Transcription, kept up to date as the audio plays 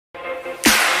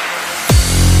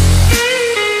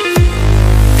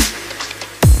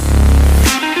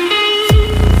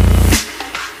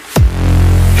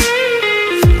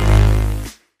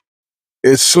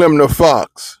It's Slim the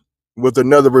Fox with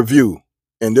another review.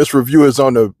 And this review is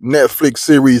on the Netflix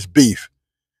series Beef.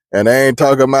 And I ain't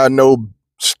talking about no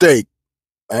steak.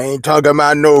 I ain't talking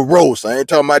about no roast. I ain't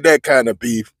talking about that kind of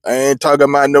beef. I ain't talking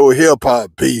about no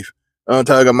hip-hop beef. I'm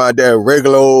talking about that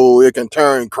regular old, it can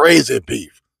turn crazy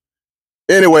beef.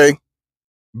 Anyway,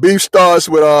 Beef starts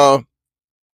with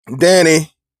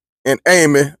Danny and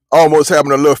Amy almost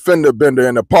having a little fender bender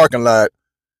in the parking lot.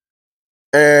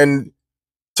 And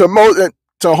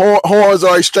horns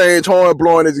are exchanged, horn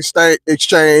blowing is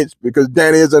exchanged because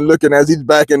Danny isn't looking as he's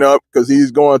backing up because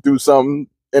he's going through something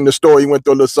in the store. He went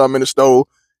through a little something in the store.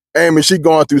 Amy, she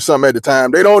going through something at the time.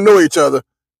 They don't know each other.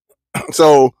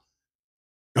 So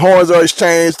horns are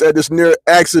exchanged at this near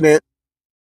accident.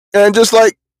 And just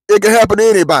like it can happen to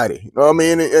anybody, you know what I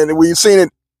mean? And we've seen it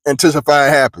intensify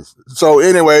happens. So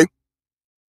anyway,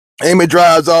 Amy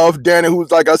drives off. Danny,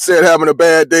 who's, like I said, having a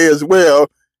bad day as well,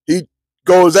 he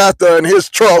goes after her in his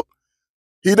truck.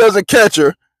 He doesn't catch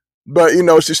her, but, you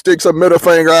know, she sticks her middle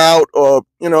finger out or,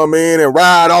 you know what I mean, and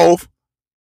ride off.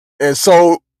 And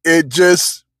so it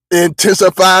just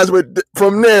intensifies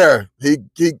from there. He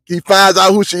finds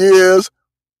out who she is,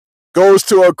 goes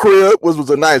to her crib, which was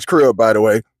a nice crib, by the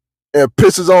way, and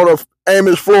pisses on her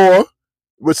Amy's floor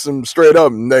with some straight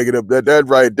up negative. That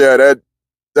right there,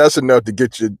 that's enough to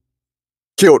get you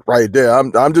killed right there.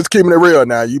 I'm just keeping it real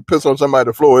now. You piss on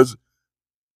somebody's floor,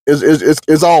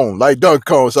 it's on like dunk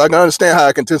cone. So I can understand how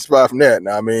I can testify from that.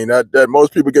 Now, I mean that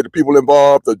most people get the people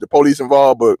involved, the police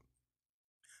involved, but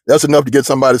that's enough to get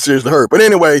somebody seriously hurt. But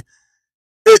anyway,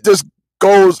 it just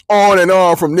goes on and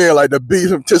on from there. Like the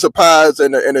beef intensifies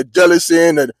and the jealousy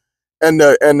and the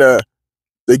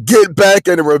get back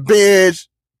and the revenge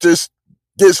just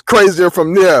gets crazier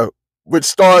from there, which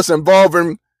starts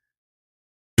involving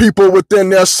people within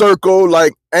their circle,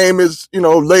 like Amy's, you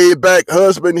know, laid back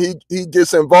husband. He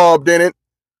gets involved in it.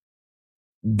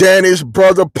 Danny's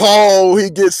brother Paul, he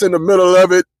gets in the middle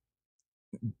of it.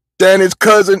 Danny's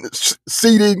cousin,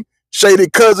 shady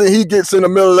cousin, he gets in the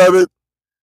middle of it.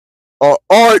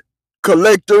 Art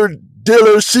collector,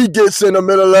 dealer, she gets in the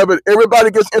middle of it.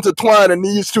 Everybody gets intertwined in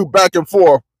these two back and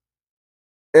forth.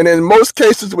 And in most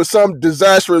cases with some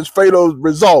disastrous, fatal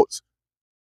results.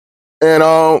 And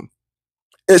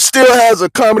it still has a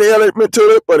comedy element to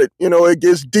it, but it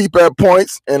gets deep at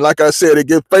points. And like I said, it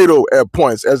gets fatal at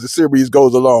points as the series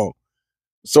goes along.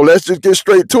 So let's just get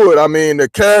straight to it. I mean, the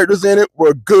characters in it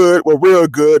were real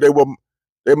good. They were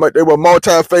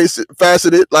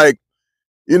multifaceted. Like,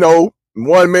 1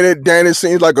 minute Danny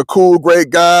seems like a cool, great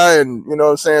guy and,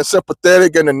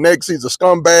 sympathetic, and the next he's a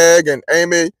scumbag, and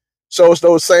Amy shows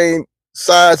those same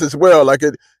sides as well. Like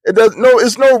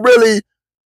it's no really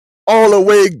all the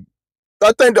way.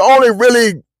 I think the only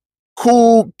really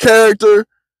cool character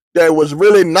that was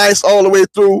really nice all the way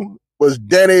through was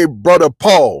Danny's brother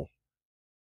Paul.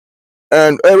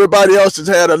 And everybody else has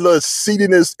had a little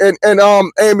seediness. And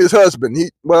Amy's husband,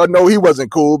 he wasn't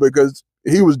cool because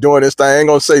he was doing this thing. I ain't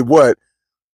gonna say what.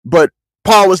 But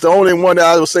Paul was the only one that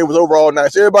I would say was overall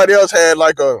nice. Everybody else had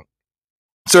like a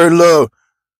certain little,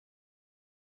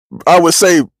 I would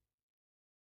say,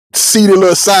 seeded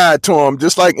little side to him,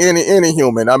 just like any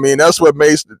human. I mean, that's what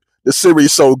makes the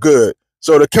series so good.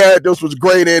 So the characters was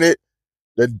great in it.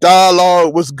 The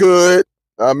dialogue was good.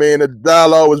 I mean, the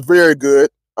dialogue was very good.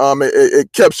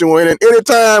 It kept you in. And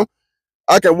anytime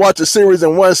I can watch a series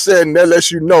in one setting, that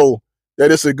lets you know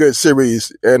that it's a good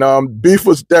series. And Beef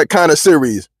was that kind of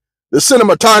series. The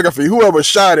cinematography, whoever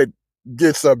shot it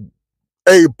gets a A+.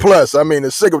 I mean,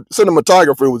 the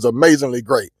cinematography was amazingly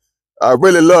great. I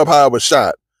really love how it was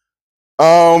shot.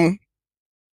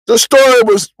 The story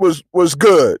was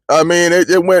good. I mean,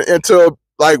 it went into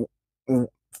like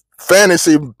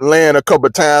fantasy land a couple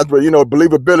of times, but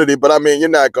believability. But I mean, you're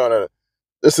not gonna.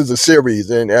 This is a series,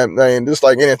 and just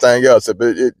like anything else,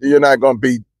 you're not gonna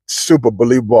be super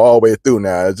believable all the way through.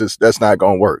 Now, that's not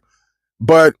gonna work.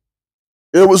 But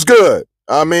it was good.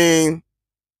 I mean,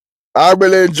 I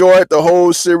really enjoyed the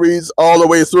whole series all the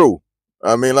way through.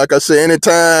 I mean, like I said,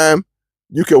 anytime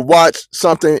you can watch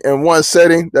something in one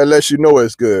setting, that lets you know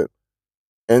it's good.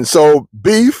 And so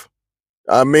Beef,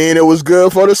 I mean, it was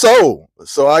good for the soul.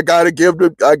 So I gotta give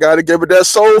it that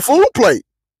soul food plate.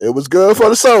 It was good for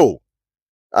the soul.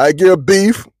 I give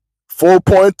Beef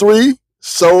 4.3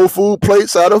 soul food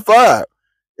plates out of 5.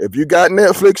 If you got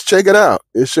Netflix, check it out.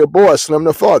 It's your boy Slim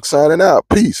the Fox signing out.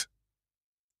 Peace.